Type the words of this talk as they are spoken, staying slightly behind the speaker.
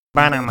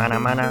Mana mana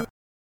mana.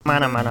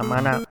 Mana mana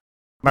mana.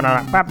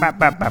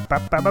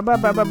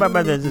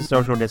 This is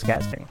Social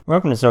Discasting.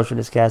 Welcome to Social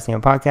Discasting, a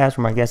podcast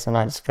where my guests and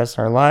I discuss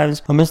our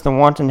lives amidst the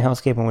wanton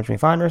hellscape in which we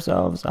find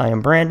ourselves. I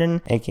am Brandon,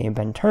 aka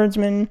Ben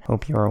Turdsman.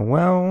 Hope you are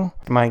well.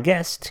 My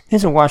guest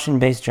is a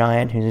Washington-based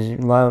giant who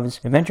loves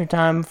Adventure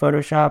Time,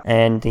 Photoshop,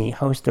 and the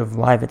host of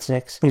Live at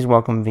 6. Please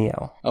welcome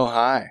VL. Oh,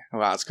 hi.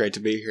 Wow, it's great to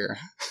be here.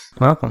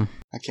 Welcome.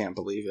 I can't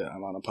believe it.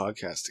 I'm on a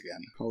podcast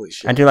again. Holy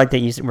shit. I do like that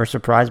you were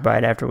surprised by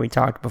it after we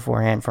talked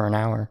beforehand for an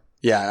hour.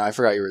 Yeah, I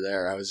forgot you were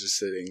there. I was just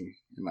sitting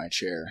in my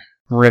chair.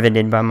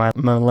 Riveted by my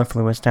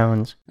mellifluous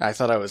tones. I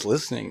thought I was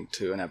listening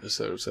to an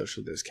episode of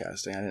Social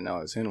Discasting. I didn't know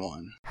I was in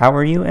one. How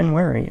are you and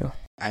where are you?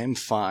 I am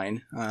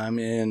fine. I'm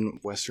in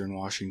Western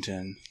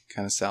Washington,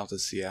 kind of south of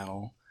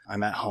Seattle.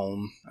 I'm at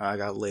home. I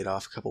got laid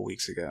off a couple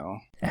weeks ago.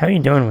 How are you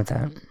doing with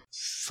that?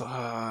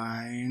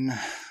 Fine.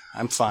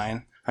 I'm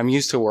fine. I'm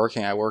used to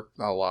working. I work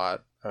a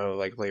lot.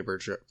 Like labor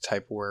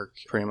type work.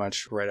 Pretty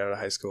much right out of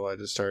high school, I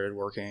just started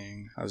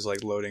working. I was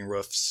like loading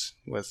roofs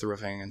with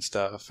roofing and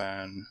stuff,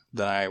 and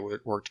then I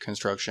worked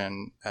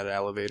construction at an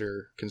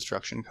elevator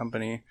construction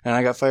company, and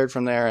I got fired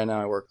from there, and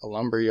now I work a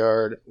lumber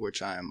yard,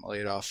 which I'm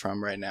laid off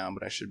from right now,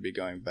 but I should be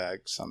going back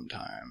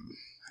sometime.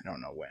 I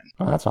don't know when.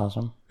 Oh, that's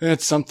awesome.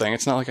 It's something.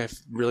 It's not like I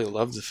really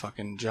love the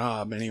fucking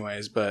job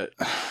anyways, but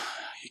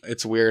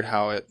it's weird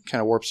how it kind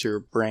of warps your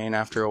brain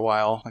after a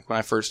while. Like when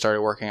I first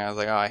started working, I was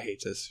like, oh, I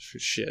hate this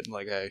shit.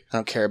 Like I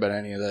don't care about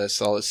any of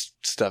this. All this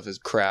stuff is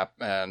crap.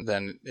 And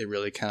then it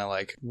really kind of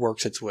like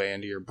works its way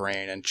into your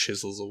brain and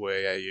chisels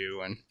away at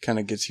you and kind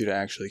of gets you to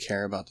actually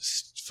care about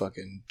this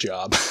fucking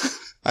job.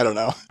 I don't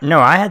know. No,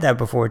 I had that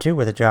before too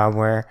with a job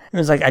where it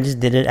was like I just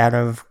did it out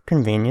of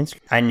convenience.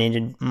 I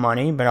needed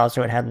money, but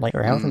also it had like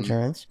your health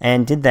insurance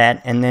and did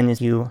that. And then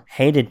you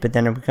hate it, but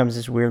then it becomes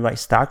this weird like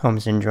Stockholm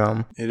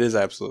syndrome. It is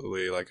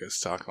absolutely like a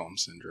Stockholm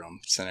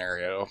syndrome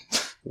scenario.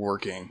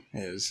 Working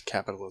is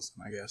capitalism,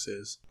 I guess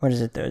is. What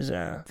is it? Those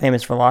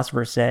famous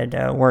philosophers said,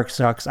 work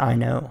sucks, I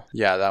know.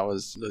 Yeah, that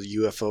was the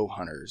UFO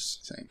hunters,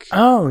 I think.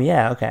 Oh,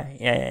 yeah, okay.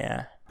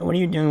 Yeah. What are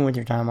you doing with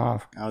your time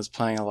off? I was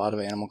playing a lot of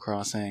Animal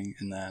Crossing,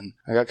 and then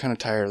I got kind of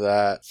tired of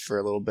that for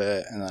a little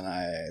bit, and then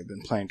I've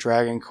been playing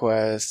Dragon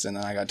Quest, and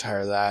then I got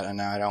tired of that, and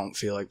now I don't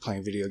feel like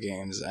playing video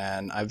games,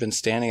 and I've been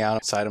standing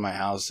outside of my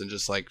house and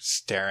just like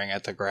staring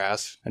at the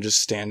grass, and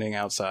just standing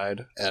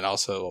outside, and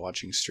also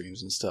watching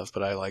streams and stuff,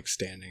 but I like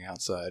standing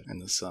outside in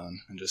the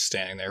sun, and just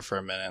standing there for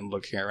a minute and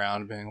looking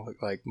around, being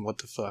like, what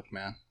the fuck,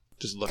 man?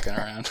 Just looking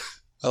around.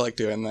 I like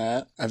doing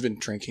that. I've been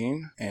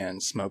drinking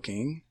and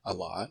smoking a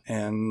lot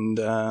and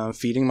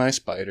feeding my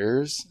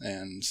spiders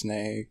and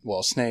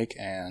snake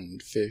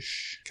and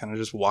fish. Kind of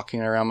just walking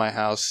around my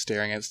house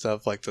staring at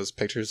stuff like those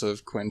pictures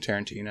of Quentin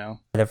Tarantino.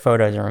 The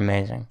photos are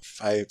amazing.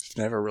 I've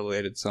never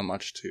related so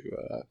much to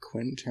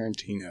Quentin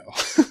Tarantino.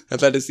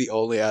 That is the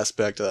only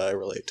aspect that I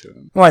relate to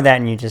him. Well, that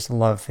and you just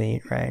love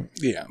feet, right?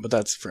 Yeah, but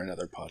that's for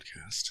another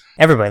podcast.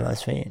 Everybody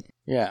loves feet.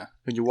 Yeah,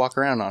 when you walk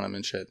around on them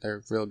and shit,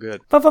 they're real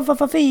good.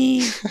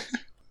 Feet!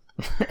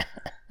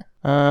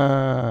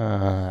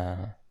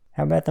 How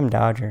about them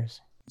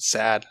Dodgers?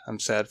 Sad. I'm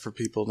sad for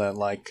people that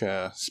like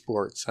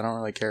sports. I don't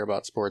really care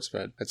about sports,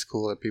 but it's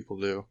cool that people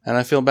do. And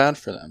I feel bad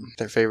for them.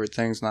 Their favorite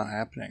thing's not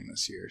happening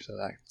this year, so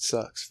that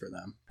sucks for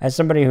them. As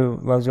somebody who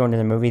loves going to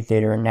the movie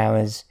theater and now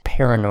is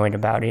paranoid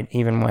about it,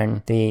 even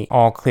when the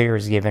all clear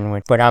is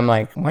given, but I'm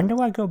like, when do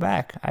I go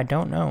back? I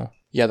don't know.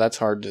 Yeah, that's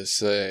hard to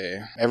say.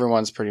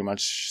 Everyone's pretty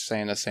much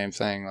saying the same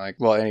thing. Like,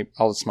 well,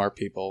 all the smart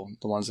people,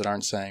 the ones that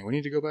aren't saying, we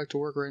need to go back to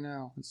work right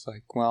now. It's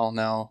like, well,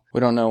 no, we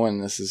don't know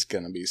when this is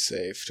going to be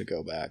safe to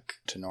go back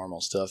to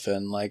normal stuff.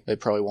 And, like, it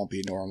probably won't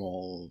be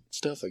normal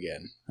stuff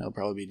again. It'll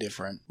probably be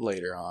different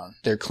later on.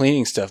 They're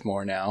cleaning stuff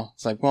more now.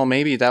 It's like, well,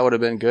 maybe that would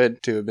have been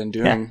good to have been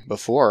doing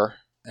before.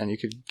 And you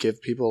could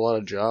give people a lot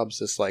of jobs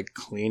just like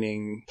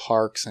cleaning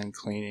parks and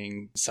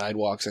cleaning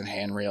sidewalks and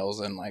handrails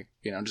and like,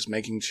 you know, just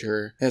making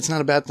sure it's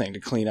not a bad thing to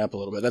clean up a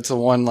little bit. That's the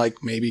one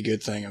like maybe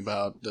good thing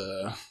about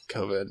the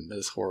COVID,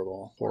 this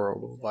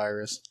horrible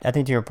virus. I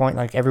think to your point,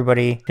 like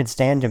everybody could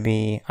stand to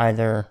be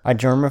either a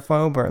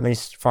germaphobe or at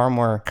least far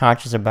more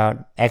conscious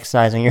about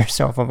excising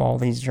yourself of all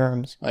these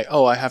germs. Like,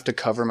 oh, I have to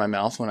cover my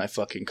mouth when I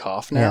fucking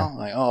cough now? Yeah.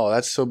 Like, oh,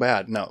 that's so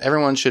bad. No,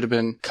 everyone should have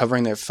been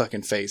covering their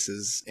fucking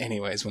faces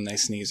anyways when they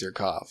sneeze or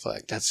cough.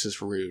 Like, that's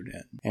just rude.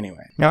 And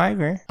anyway. No, I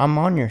agree. I'm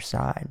on your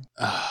side.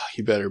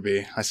 You better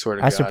be. I swear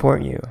to God. I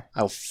support you.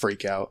 I'll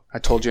freak out. I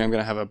told you I'm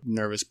going to have a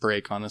nervous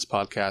break on this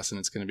podcast, and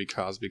it's going to be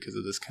caused because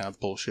of this kind of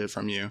bullshit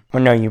from you.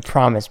 Well, no, you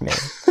promised me.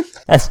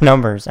 That's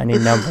numbers. I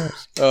need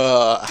numbers.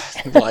 Well,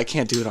 I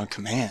can't do it on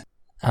command.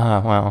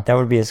 Well, that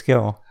would be a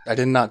skill. I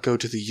did not go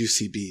to the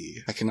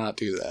UCB. I cannot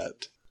do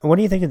that. What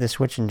do you think of the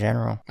Switch in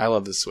general? I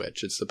love the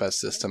Switch. It's the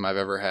best system I've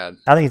ever had.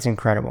 I think it's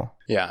incredible.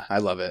 Yeah, I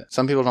love it.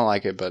 Some people don't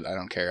like it, but I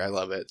don't care. I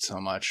love it so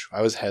much.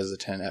 I was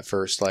hesitant at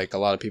first, like a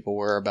lot of people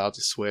were about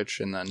the Switch,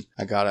 and then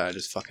I got it. I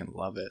just fucking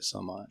love it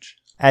so much.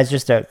 As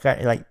just a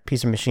like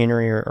piece of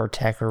machinery or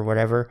tech or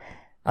whatever,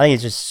 I think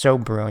it's just so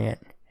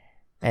brilliant.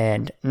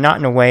 And not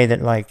in a way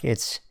that like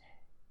it's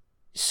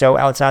so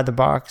outside the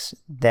box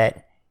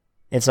that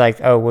it's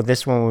like, oh, well,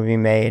 this one will be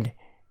made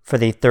for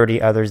the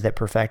 30 others that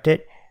perfect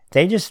it.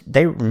 They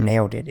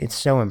nailed it. It's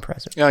so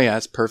impressive. Oh yeah,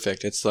 it's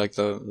perfect. It's like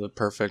the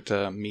perfect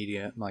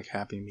medium, like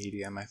happy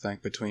medium, I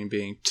think, between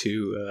being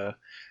too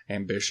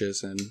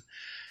ambitious and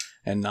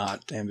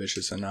not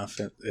ambitious enough.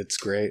 It's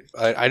great.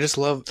 I just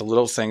love the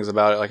little things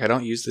about it. Like, I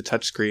don't use the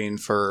touchscreen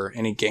for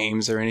any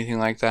games or anything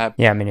like that.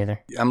 Yeah, me neither.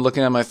 I'm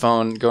looking at my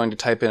phone, going to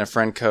type in a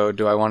friend code.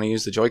 Do I want to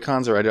use the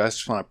Joy-Cons, or do I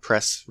just want to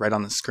press right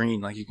on the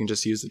screen? Like, you can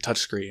just use the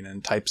touchscreen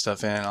and type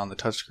stuff in on the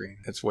touchscreen.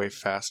 It's way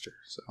faster.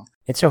 So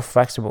it's so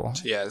flexible.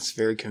 yeah, it's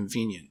very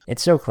convenient.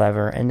 It's so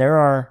clever. And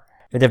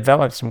they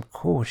developed some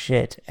cool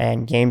shit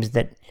and games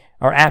that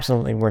are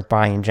absolutely worth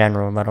buying in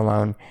general, let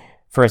alone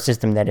for a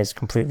system that is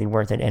completely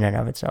worth it in and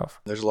of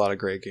itself. There's a lot of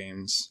great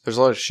games. There's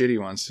a lot of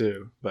shitty ones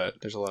too, but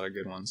there's a lot of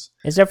good ones.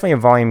 It's definitely a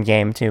volume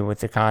game too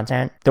with the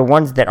content. The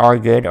ones that are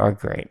good are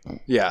great.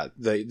 Yeah,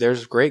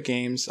 there's great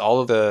games.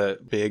 All of the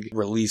big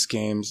release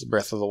games,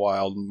 Breath of the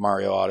Wild,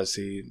 Mario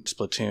Odyssey,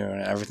 Splatoon,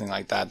 and everything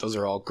like that, those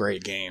are all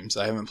great games.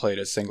 I haven't played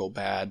a single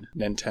bad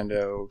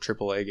Nintendo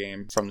AAA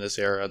game from this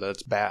era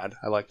that's bad.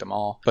 I liked them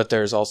all. But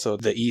there's also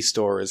the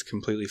eStore is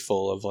completely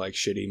full of like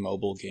shitty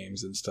mobile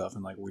games and stuff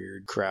and like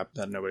weird crap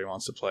that nobody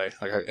wants to play.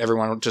 Like,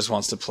 everyone just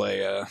wants to play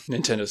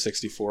Nintendo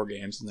 64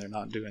 games, and they're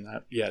not doing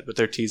that yet, but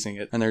they're teasing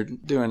it, and they're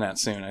doing that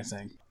soon, I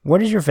think.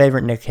 What is your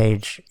favorite Nick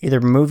Cage, either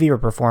movie or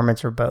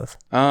performance or both?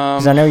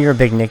 Because I know you're a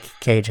big Nick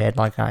Cage head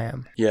like I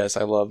am. Yes,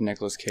 I love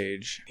Nicolas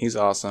Cage. He's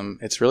awesome.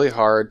 It's really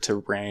hard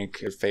to rank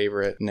your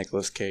favorite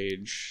Nicolas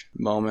Cage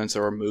moments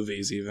or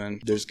movies even.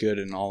 There's good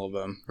in all of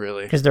them,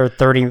 really. Because there are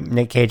 30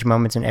 Nick Cage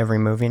moments in every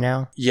movie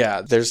now?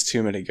 Yeah, there's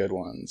too many good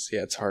ones.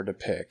 Yeah, it's hard to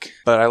pick.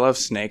 But I love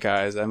Snake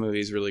Eyes. That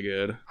movie's really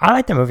good. I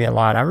like the movie a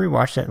lot. I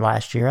rewatched it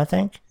last year, I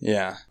think.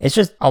 Yeah. It's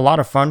just a lot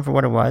of fun for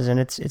what it was, and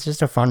it's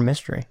just a fun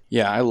mystery.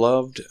 Yeah, I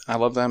loved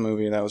that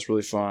movie. That was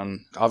really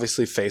fun.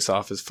 Obviously, Face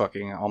Off is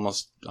fucking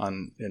almost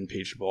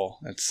unimpeachable.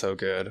 It's so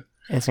good.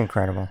 It's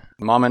incredible.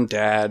 Mom and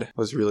Dad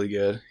was really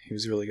good. He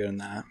was really good in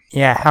that.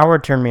 Yeah,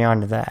 Howard turned me on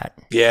to that.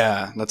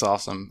 Yeah, that's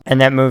awesome. And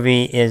that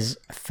movie is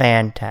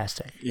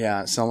fantastic.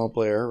 Yeah, Selma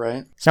Blair,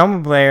 right? Selma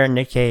Blair and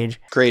Nick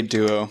Cage. Great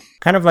duo.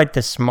 Kind of like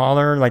the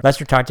smaller, like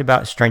Lester talked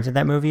about, strength of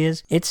that movie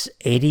is. It's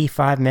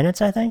 85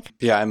 minutes, I think.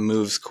 Yeah, it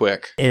moves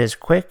quick. It is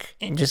quick.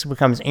 It just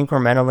becomes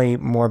incrementally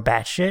more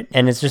batshit.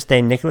 And it's just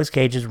that Nicolas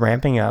Cage is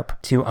ramping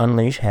up to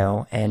unleash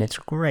hell, and it's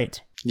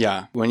great.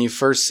 Yeah, when you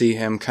first see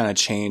him kind of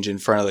change in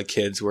front of the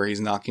kids where he's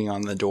knocking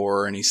on the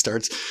door and he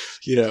starts,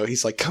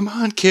 he's like, come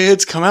on,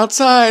 kids, come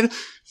outside.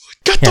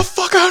 Get the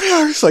fuck out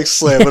here. He's like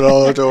slamming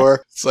on the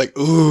door. It's like,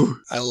 ooh,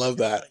 I love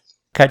that.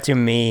 Cut to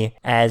me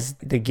as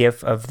the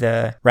gif of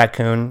the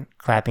raccoon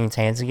clapping his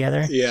hands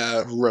together.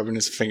 Yeah, rubbing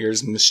his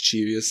fingers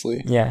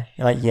mischievously. Yeah,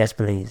 like, yes,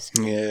 please.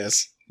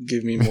 Yes,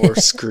 give me more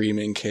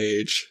screaming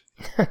Cage.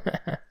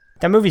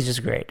 That movie's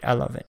just great. I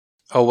love it.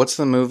 Oh, what's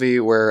the movie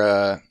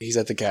where he's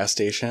at the gas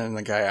station and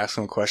the guy asks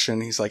him a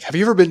question? He's like, have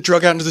you ever been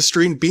drug out into the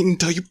street and beaten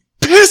until you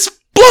piss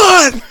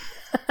blood?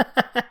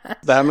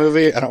 That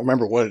movie, I don't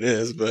remember what it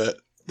is, but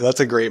that's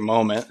a great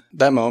moment.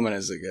 That moment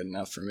is good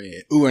enough for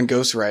me. Ooh, and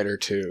Ghost Rider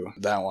too.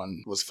 That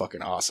one was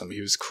fucking awesome. He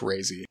was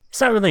crazy. It's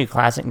not really a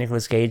classic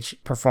Nicolas Cage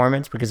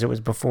performance because it was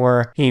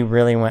before he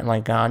really went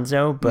like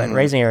Gonzo, but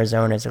Raising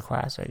Arizona is a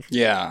classic.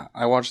 Yeah,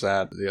 I watched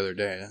that the other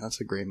day. That's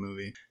a great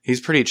movie.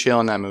 He's pretty chill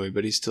in that movie,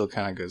 but he still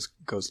kind of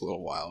goes a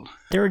little wild.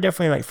 There were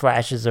definitely like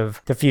flashes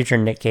of the future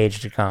Nick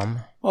Cage to come.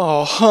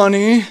 Oh,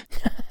 honey.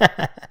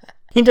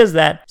 He does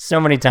that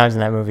so many times in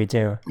that movie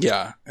too.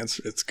 Yeah,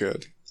 it's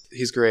good.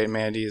 He's great.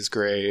 Mandy is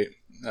great.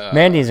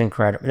 Mandy's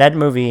incredible. That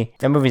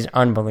movie's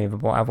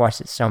unbelievable. I've watched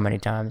it so many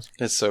times.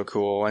 It's so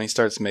cool. When he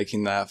starts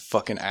making that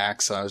fucking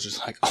axe, I was just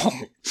like,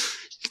 oh,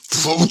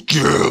 fuck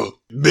yeah,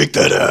 make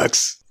that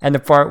axe. And the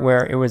part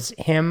where it was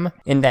him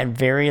in that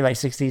very like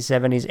 60s,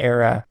 70s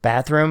era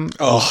bathroom.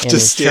 Oh, in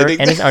just his shirt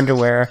standing and his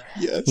underwear.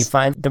 Yes. He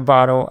finds the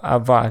bottle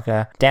of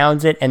vodka,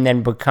 downs it, and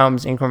then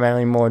becomes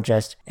incrementally more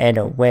just, and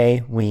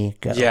away we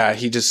go. Yeah,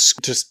 he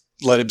just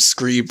let him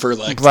scream for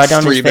like blood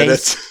on 3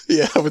 minutes.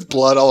 Yeah, with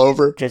blood all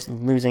over. Just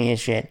losing his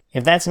shit.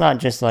 If that's not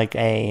just like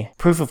a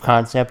proof of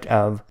concept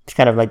of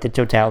kind of like the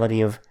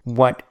totality of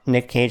what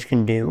Nick Cage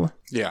can do,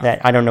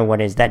 that I don't know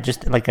what is. That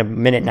just like a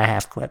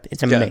 1.5-minute clip.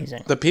 It's amazing.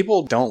 Yeah, the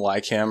people don't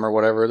like him or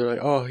whatever. They're like,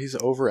 oh, he's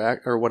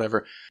overact or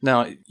whatever.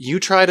 Now, you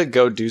try to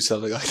go do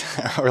something like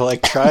that or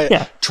like try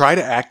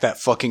to act that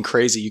fucking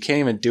crazy. You can't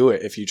even do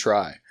it if you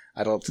try.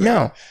 I don't think.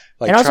 No.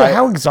 Like, and also,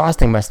 how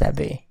exhausting must that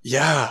be?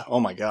 Yeah. Oh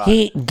my God.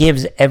 He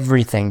gives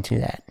everything to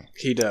that.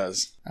 He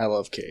does. I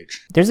love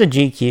Cage. There's a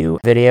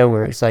GQ video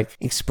where it's like,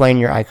 explain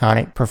your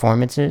iconic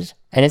performances.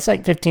 And it's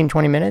like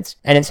 15-20 minutes.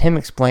 And it's him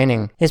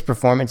explaining his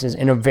performances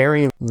in a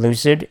very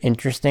lucid,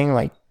 interesting,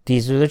 like,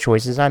 these are the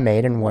choices I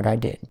made and what I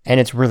did. And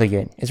it's really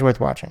good. It's worth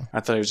watching.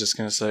 I thought he was just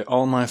going to say,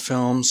 all my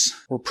films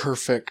were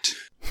perfect.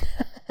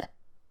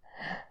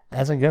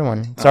 That's a good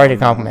one. Sorry to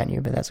compliment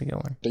you, but that's a good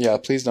one. But yeah,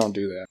 please don't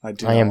do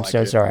that. I am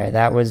so sorry.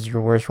 That was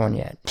your worst one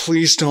yet.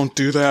 Please don't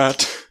do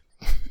that.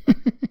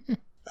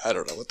 I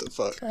don't know what the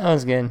fuck. That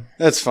was good.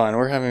 That's fine.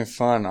 We're having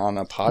fun on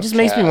a podcast. It just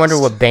makes me wonder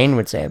what Bane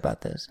would say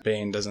about this.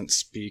 Bane doesn't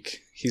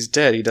speak. He's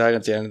dead. He died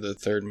at the end of the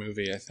third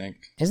movie, I think.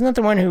 Isn't that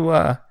the one who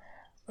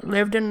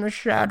lived in the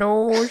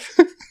shadows?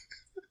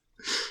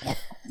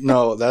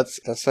 No, that's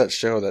that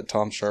show that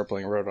Tom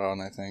Sharpling wrote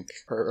on, I think.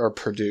 Or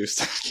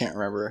produced. I can't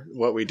remember.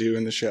 What We Do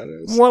in the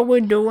Shadows. What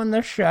We Do in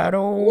the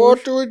Shadows.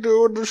 What do we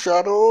do in the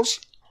shadows?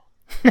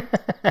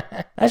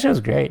 That show's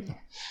great.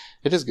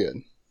 It is good.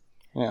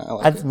 Yeah, I I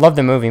like it. love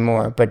the movie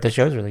more, but the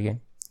show's really good.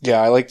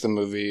 Yeah, I like the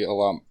movie a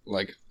lot.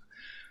 Like,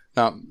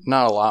 not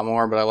a lot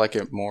more, but I like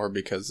it more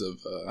because of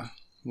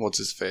what's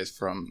his face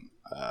from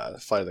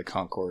Flight of the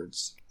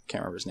Conchords.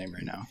 Can't remember his name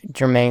right now.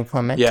 Jermaine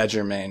Clement. Yeah,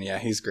 Jermaine. Yeah,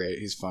 he's great.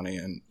 He's funny,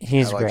 and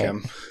He's I like great.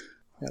 him.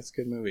 Yeah, it's a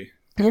good movie.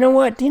 You know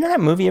what? Do you know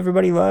that movie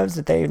everybody loves,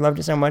 that they loved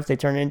it so much they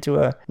turned it into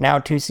a now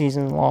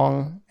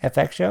 2-season-long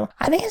FX show?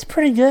 I think it's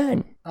pretty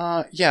good.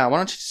 Yeah. Why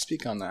don't you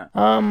speak on that?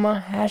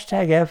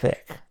 Hashtag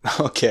epic.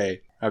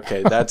 Okay,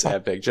 that's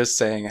epic. Just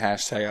saying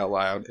hashtag out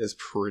loud is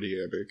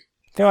pretty epic.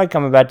 I feel like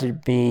I'm about to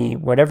be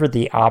whatever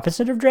the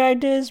opposite of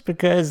dragged is,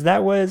 because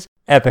that was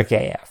epic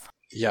AF.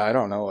 Yeah, I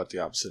don't know what the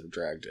opposite of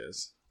dragged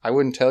is. I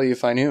wouldn't tell you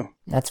if I knew.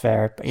 That's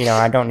fair, but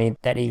I don't need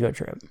that ego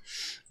trip.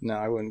 No,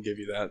 I wouldn't give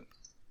you that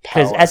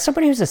Because power. as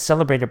somebody who's a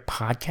celebrated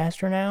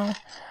podcaster now,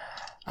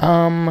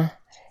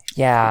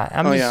 yeah,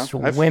 I'm just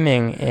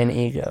swimming in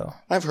ego.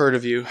 I've heard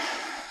of you.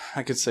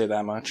 I could say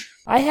that much.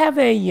 I have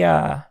I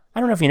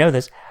don't know if you know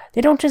this, they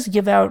don't just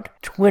give out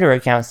Twitter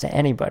accounts to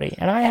anybody,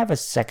 and I have a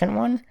second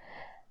one,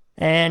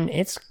 and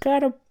it's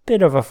got a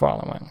bit of a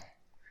following.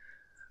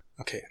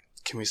 Okay,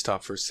 can we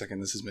stop for a second?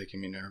 This is making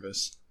me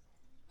nervous.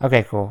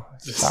 Okay, cool.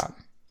 Stop.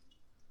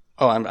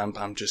 Oh,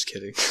 I'm just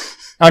kidding.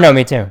 Oh, no,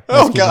 me too.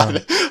 Let's keep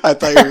God. going. I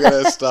thought you were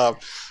going to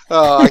stop.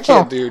 Oh, I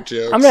can't do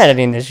jokes. I'm not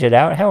editing this shit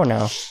out. Hell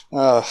no.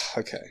 Oh,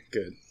 okay,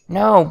 good.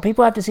 No,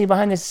 people have to see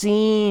behind the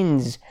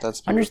scenes.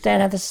 That's beautiful.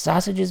 Understand how the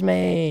sausage is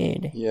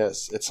made.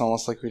 Yes, it's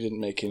almost like we didn't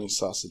make any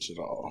sausage at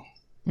all.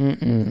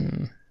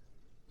 Mm-mm.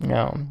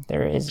 No,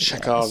 there is.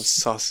 Chekhov's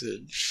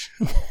sausage.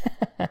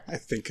 I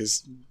think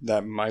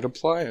that might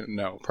apply?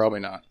 No, probably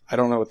not. I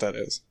don't know what that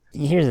is.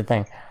 Here's the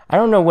thing. I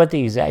don't know what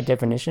the exact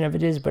definition of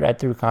it is, but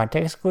through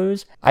context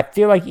clues, I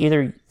feel like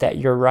either that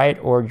you're right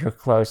or you're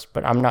close,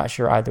 but I'm not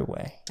sure either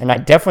way. And I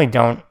definitely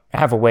don't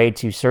have a way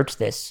to search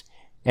this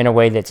in a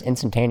way that's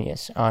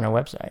instantaneous on a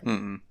website.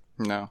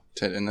 No,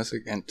 in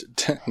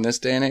this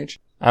day and age.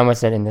 I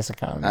almost said in this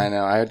economy. I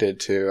know, I did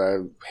too.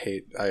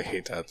 I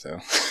hate that though.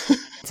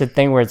 It's a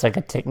thing where it's like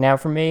a tick now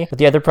for me. But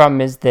the other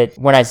problem is that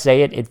when I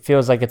say it, it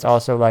feels like it's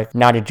also like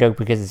not a joke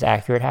because it's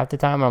accurate half the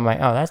time. I'm like,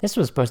 oh, this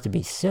was supposed to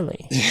be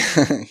silly.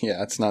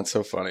 Yeah, it's not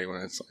so funny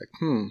when it's like,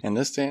 in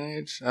this day and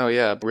age? Oh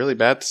yeah, really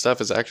bad stuff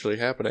is actually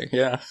happening.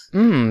 Yeah.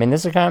 In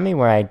this economy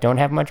where I don't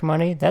have much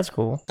money, that's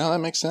cool. Oh, that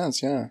makes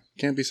sense, yeah.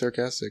 Can't be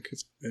sarcastic.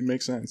 It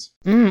makes sense.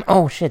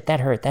 Oh shit,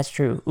 that hurt. That's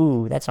true.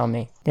 Ooh, that's on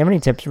me. Do you have any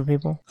tips for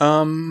people?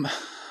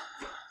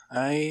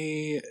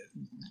 I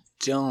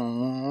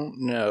don't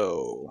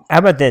know. How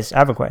about this? I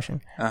have a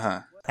question.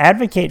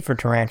 Advocate for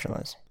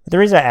tarantulas. The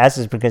reason I ask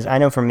is because I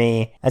know for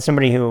me, as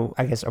somebody who,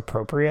 I guess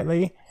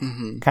appropriately,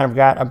 kind of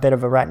got a bit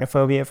of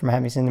arachnophobia from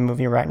having seen the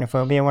movie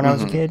Arachnophobia when I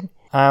was a kid,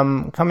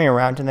 I'm coming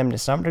around to them to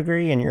some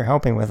degree, and you're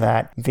helping with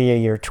that via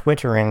your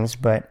Twitterings,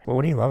 but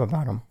what do you love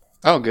about them?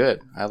 Oh, good.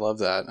 I love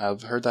that.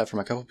 I've heard that from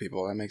a couple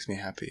people. That makes me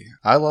happy.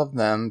 I love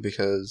them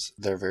because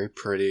they're very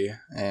pretty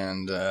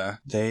and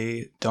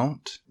they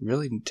don't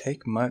really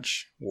take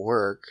much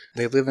work.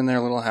 They live in their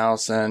little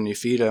house and you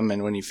feed them,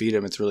 and when you feed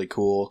them, it's really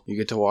cool. You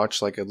get to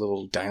watch like a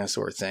little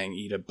dinosaur thing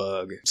eat a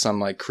bug, some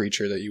like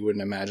creature that you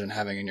wouldn't imagine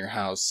having in your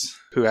house,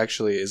 who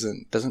actually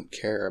doesn't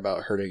care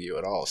about hurting you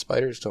at all.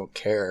 Spiders don't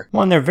care.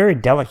 Well, and they're very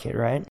delicate,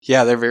 right?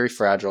 Yeah, they're very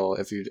fragile.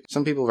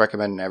 Some people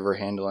recommend never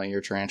handling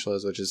your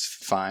tarantulas, which is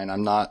fine.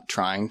 I'm not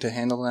trying to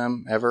handle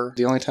them ever.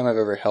 The only time I've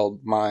ever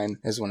held mine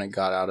is when it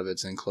got out of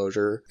its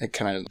enclosure. It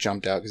kind of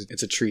jumped out because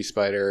it's a tree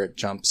spider. It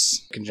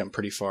can jump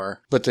pretty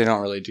far, but they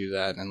don't really do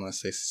that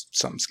unless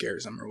something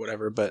scares them or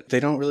whatever. But they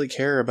don't really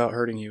care about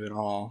hurting you at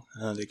all.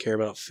 They care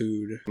about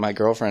food. My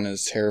girlfriend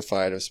is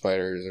terrified of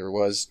spiders, or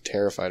was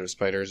terrified of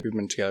spiders. We've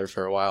been together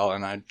for a while,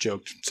 and I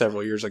joked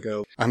several years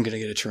ago, I'm gonna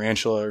get a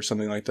tarantula or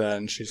something like that,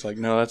 and she's like,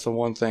 no, that's the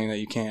one thing that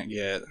you can't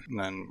get. And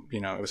then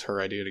it was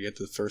her idea to get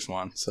the first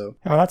one. So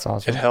that's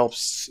awesome. It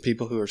helps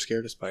people who are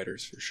scared of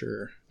spiders for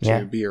sure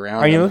to be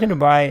around Are you them. looking to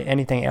buy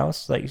anything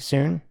else like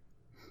soon?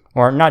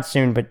 Or not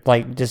soon, but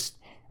like just,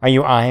 are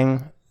you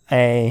eyeing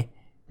a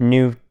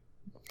new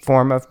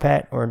form of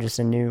pet or just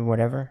a new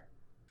whatever?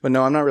 But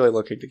no, I'm not really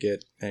looking to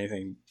get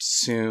anything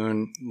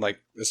soon, like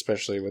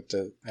especially with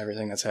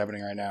everything that's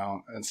happening right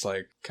now. It's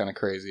like kind of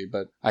crazy.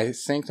 But I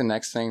think the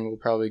next thing we'll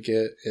probably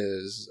get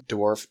is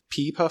dwarf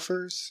pea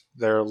puffers.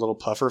 They're little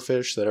puffer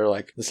fish that are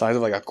like the size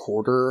of like a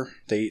quarter.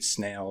 They eat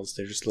snails.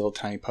 They're just little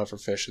tiny puffer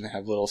fish, and they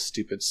have little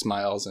stupid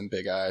smiles and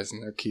big eyes,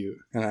 and they're cute.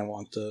 And I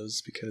want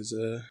those because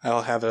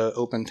I'll have an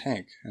open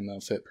tank, and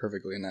they'll fit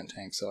perfectly in that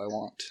tank. So I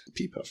want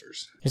pea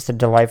puffers. Just a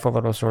delightful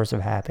little source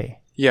of happy.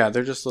 Yeah,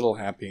 they're just little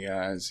happy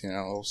guys,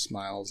 little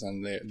smiles,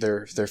 and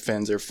they're their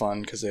fins are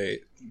fun because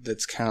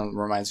that's kind of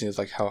reminds me of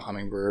like how a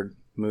hummingbird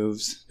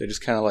moves. They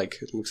just kind of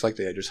like, it looks like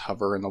they just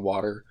hover in the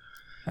water.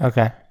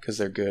 Okay. Because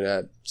they're good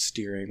at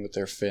steering with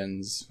their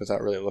fins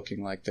without really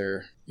looking like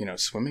they're,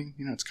 swimming.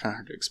 It's kind of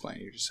hard to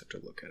explain. You just have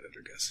to look at it,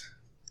 I guess.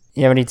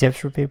 You have any tips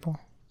for people?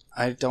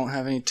 I don't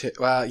have any tips.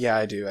 Well, yeah,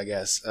 I do, I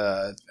guess.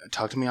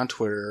 Talk to me on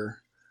Twitter.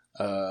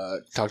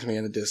 Talk to me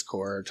in the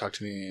Discord. Talk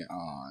to me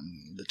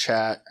on the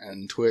chat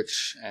and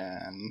Twitch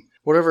and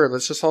whatever.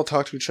 Let's just all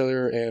talk to each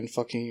other and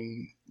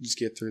fucking just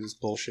get through this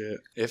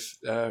bullshit.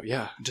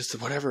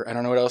 Just whatever. I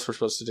don't know what else we're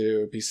supposed to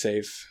do. Be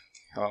safe.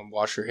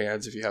 Wash your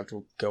hands if you have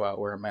to go out,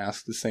 wear a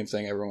mask. The same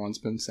thing everyone's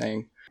been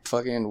saying.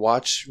 Fucking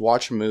watch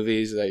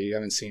movies that you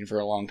haven't seen for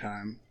a long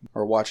time.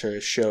 Or watch a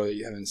show that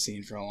you haven't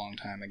seen for a long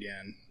time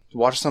again.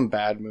 Watch some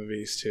bad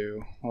movies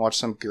too. Watch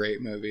some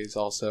great movies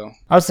also.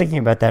 I was thinking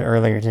about that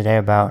earlier today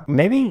about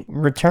maybe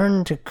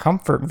return to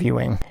comfort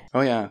viewing. Oh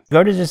yeah.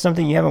 Go to just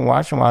something you haven't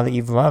watched in a while that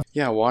you've loved.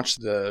 Yeah, watch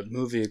the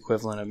movie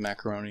equivalent of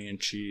macaroni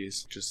and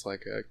cheese. Just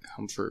like a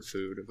comfort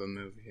food of a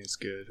movie is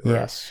good. Or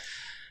yes.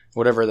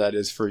 Whatever that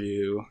is for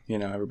you.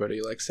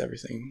 Everybody likes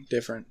everything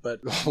different.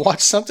 But watch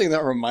something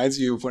that reminds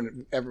you of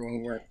when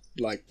everyone weren't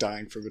like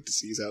dying from a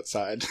disease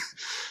outside.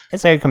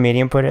 It's like a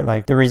comedian put it,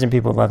 like the reason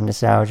people love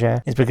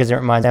nostalgia is because it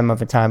reminds them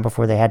of a time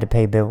before they had to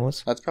pay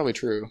bills. That's probably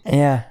true.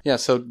 Yeah. Yeah,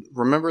 so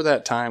remember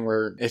that time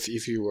where if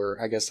you were,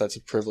 I guess that's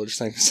a privileged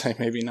thing to say,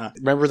 maybe not.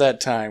 Remember that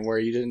time where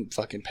you didn't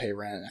fucking pay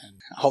rent and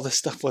all this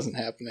stuff wasn't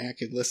happening. I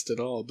could list it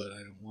all, but I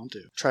don't want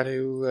to. Try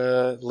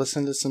to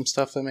listen to some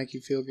stuff that make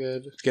you feel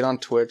good. Get on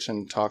Twitch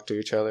and talk to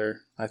each other.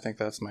 I think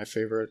that's my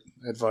favorite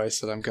advice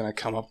that I'm going to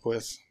come up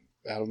with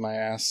out of my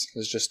ass,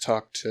 is just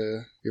talk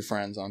to your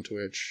friends on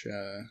Twitch,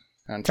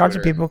 on Talk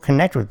Twitter. to people,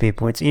 connect with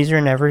people. It's easier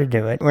than ever to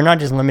do it. We're not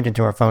just limited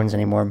to our phones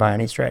anymore by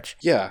any stretch.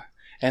 Yeah.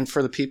 And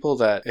for the people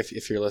that,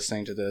 if you're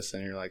listening to this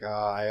and you're like,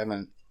 I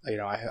haven't,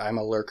 I'm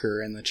a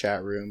lurker in the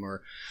chat room,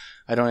 or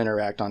I don't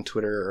interact on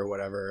Twitter or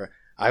whatever.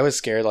 I was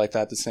scared like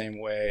that the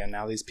same way, and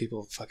now these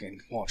people fucking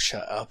won't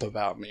shut up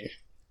about me.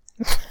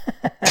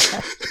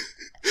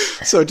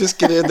 So just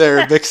get in there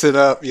and mix it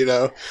up,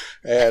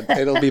 and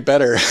it'll be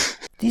better.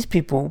 These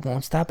people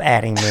won't stop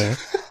adding me.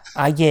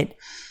 I get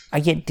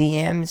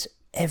DMs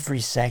every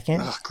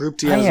second. Group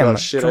DMs about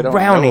shit I don't know about.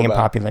 I am drowning in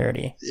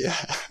popularity. Yeah.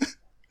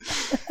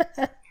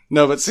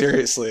 No, but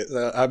seriously,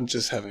 I'm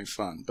just having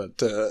fun.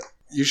 But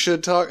you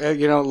should talk,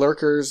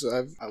 lurkers,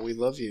 we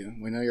love you.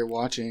 We know you're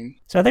watching.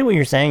 So I think what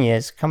you're saying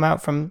is, come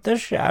out from the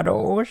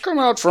shadows. Come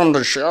out from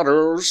the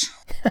shadows.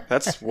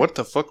 What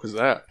the fuck was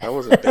that? That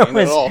wasn't Bane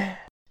at all.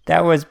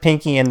 That was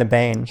Pinky and the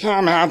Bane.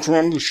 Come out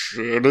from the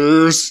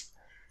shadows.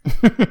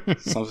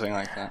 Something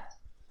like that.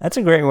 That's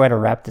a great way to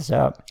wrap this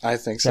up. I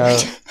think so.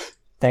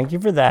 Thank you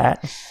for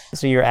that.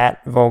 So you're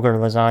at Vulgar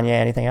Lasagna.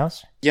 Anything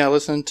else? Yeah,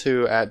 listen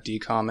to at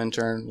DCOM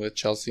Intern with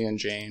Chelsea and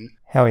Jane.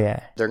 Hell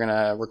yeah. They're going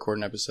to record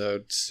an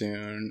episode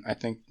soon. I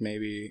think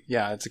maybe,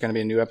 it's going to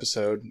be a new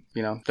episode.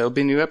 There'll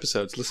be new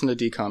episodes. Listen to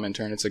DCOM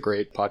Intern. It's a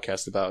great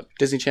podcast about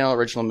Disney Channel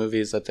original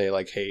movies that they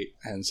hate.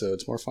 And so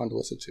it's more fun to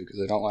listen to because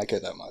they don't like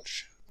it that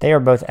much. They are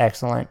both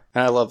excellent.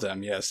 And I love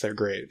them. Yes, they're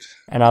great.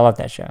 And I love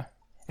that show.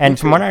 And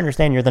from what I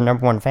understand, you're the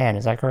number one fan.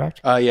 Is that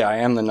correct? Yeah, I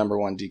am the number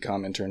one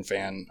DCOM Intern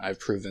fan. I've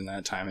proven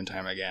that time and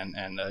time again.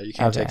 And you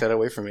can't take that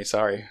away from me.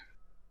 Sorry.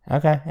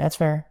 Okay, that's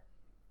fair.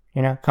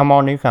 Come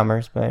all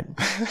newcomers, but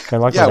good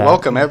luck with that.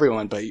 Welcome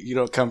everyone, but you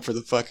don't come for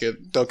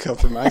don't come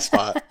for my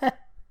spot.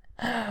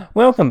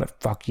 Welcome, but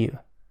fuck you.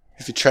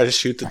 If you try to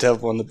shoot the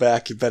devil in the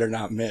back, you better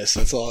not miss.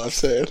 That's all I'm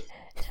saying.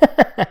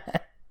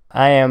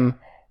 I am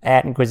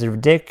at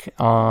Inquisitive Dick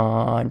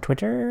on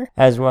Twitter,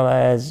 as well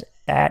as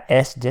at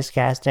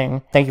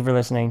SDiscasting. Thank you for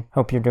listening.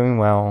 Hope you're doing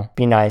well.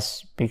 Be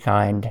nice. Be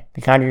kind.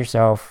 Be kind to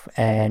yourself.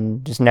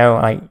 And just know,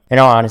 in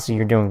all honesty,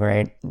 you're doing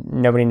great.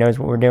 Nobody knows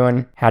what we're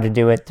doing, how to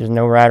do it. There's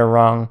no right or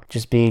wrong.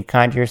 Just be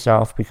kind to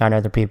yourself. Be kind to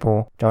other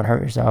people. Don't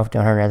hurt yourself.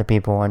 Don't hurt other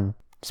people. And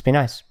just be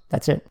nice.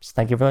 That's it. Just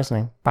thank you for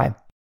listening. Bye.